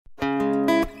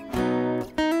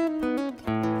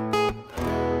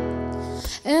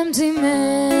empty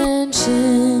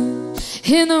mansion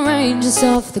in the ranges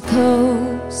off the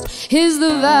coast is the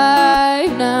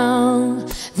vibe now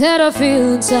that I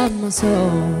feel inside my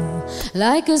soul.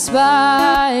 Like a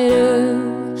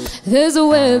spider, there's a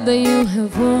web that you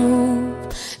have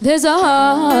wove. There's a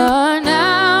heart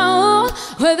now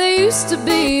where there used to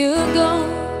be a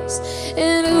ghost.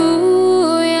 And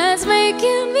ooh, yeah, it's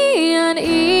making me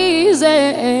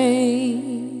uneasy.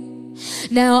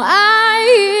 Now I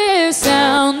hear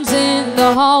sounds in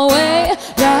the hallway,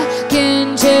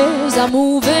 rocking chairs are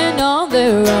moving on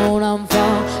their own. I'm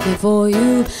falling for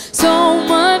you, so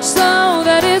much so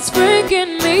that it's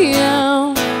freaking me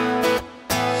out.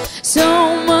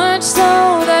 So much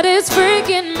so that it's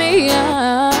freaking me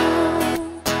out.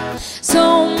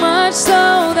 So much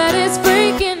so that it's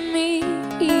freaking me.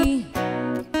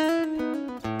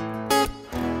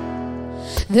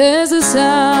 There's a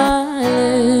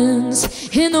silence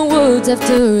in the woods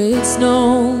after it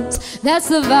snows. That's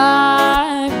the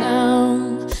vibe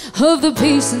now of the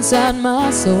peace inside my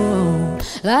soul.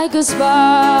 Like a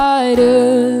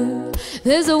spider,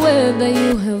 there's a web that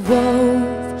you have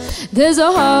wove. There's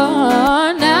a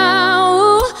heart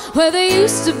now where there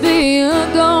used to be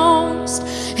a ghost.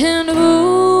 And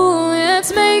ooh,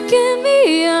 it's making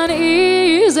me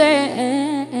uneasy.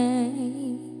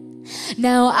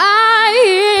 Now I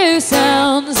hear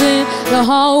sounds in the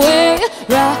hallway,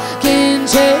 rocking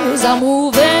chairs are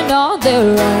moving on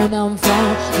their own. I'm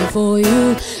falling for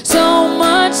you, so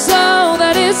much so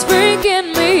that it's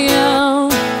freaking me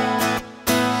out.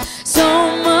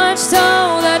 So much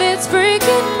so that it's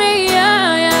freaking me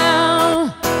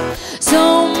out.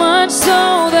 So much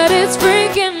so that it's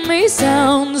freaking me.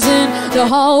 Sounds in the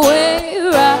hallway,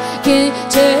 rocking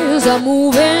chairs are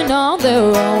moving on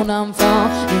their own. I'm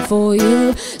falling for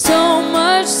you, so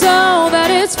much so that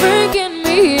it's freaking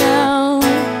me out.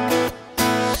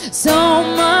 So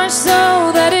much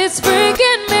so that it's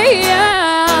freaking me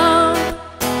out.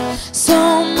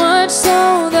 So much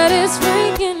so that it's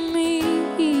freaking me.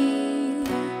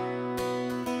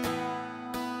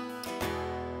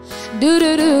 Do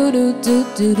do do do do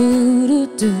do do do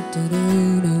do do do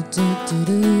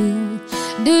do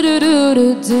do do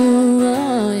do do,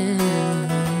 oh yeah.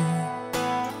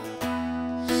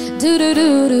 Do do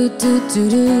do do do do do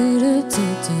do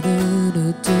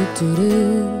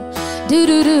do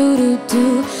do do do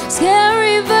do.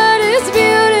 Scary but it's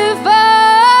beautiful.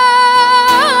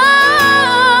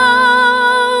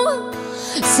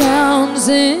 Sounds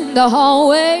in the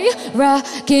hallway,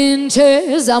 rocking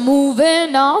chairs are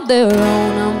moving on their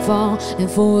own. I'm falling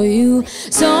for you,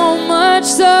 so much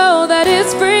so that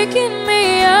it's freaking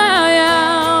me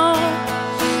out.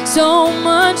 So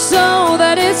much so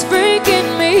that it's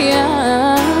freaking me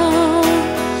out.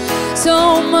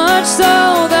 So much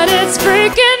so that it's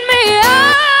freaking me out.